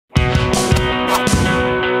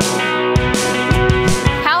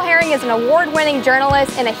an award-winning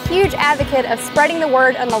journalist and a huge advocate of spreading the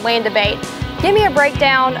word on the land debate. Give me a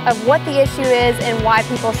breakdown of what the issue is and why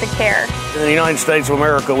people should care. In the United States of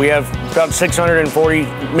America, we have about 640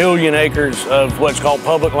 million acres of what's called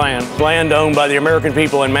public land owned by the American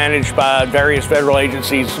people and managed by various federal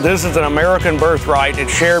agencies. This is an American birthright.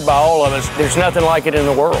 It's shared by all of us. There's nothing like it in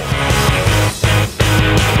the world.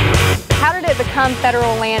 How did it become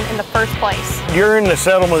federal land in the first place? During the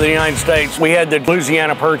settlement of the United States, we had the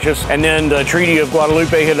Louisiana Purchase and then the Treaty of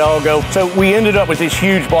Guadalupe Hidalgo. So we ended up with this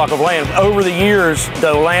huge block of land. Over the years,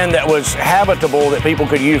 the land that was habitable that people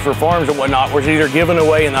could use for farms and whatnot was either given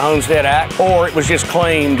away in the Homestead Act or it was just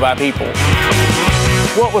claimed by people.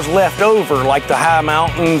 What was left over, like the high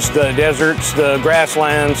mountains, the deserts, the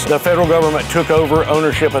grasslands, the federal government took over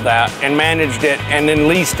ownership of that and managed it and then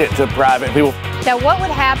leased it to private people. Now, what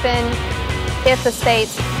would happen if the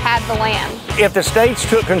states had the land? If the states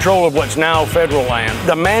took control of what's now federal land,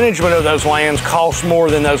 the management of those lands costs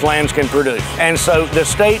more than those lands can produce. And so the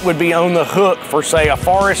state would be on the hook for, say, a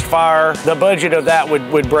forest fire. The budget of that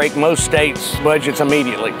would break most states' budgets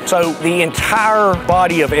immediately. So the entire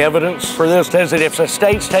body of evidence for this says that if the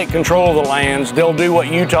states take control of the lands, they'll do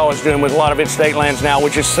what Utah is doing with a lot of its state lands now,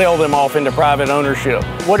 which is sell them off into private ownership.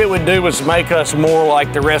 What it would do is make us more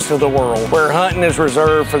like the rest of the world, where hunting is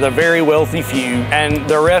reserved for the very wealthy few, and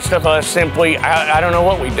the rest of us simply, I don't know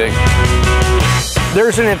what we do.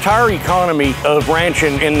 There's an entire economy of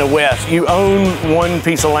ranching in the West. You own one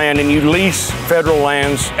piece of land and you lease federal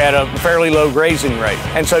lands at a fairly low grazing rate.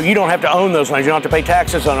 And so you don't have to own those lands. You don't have to pay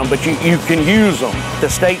taxes on them, but you can use them. The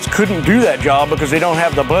states couldn't do that job because they don't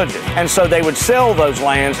have the budget. And so they would sell those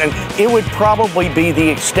lands, and it would probably be the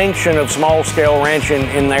extinction of small-scale ranching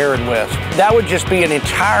in the arid West. That would just be an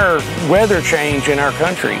entire weather change in our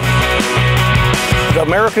country. The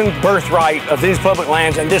American birthright of these public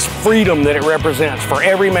lands and this freedom that it represents for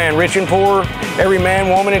every man, rich and poor, every man,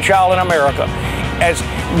 woman, and child in America. As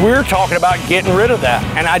we're talking about getting rid of that.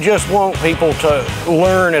 And I just want people to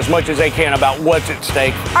learn as much as they can about what's at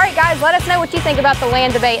stake. All right, guys, let us know what you think about the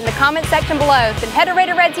land debate in the comment section below. Then head to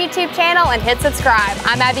Raider Red's YouTube channel and hit subscribe.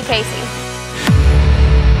 I'm Abby Casey.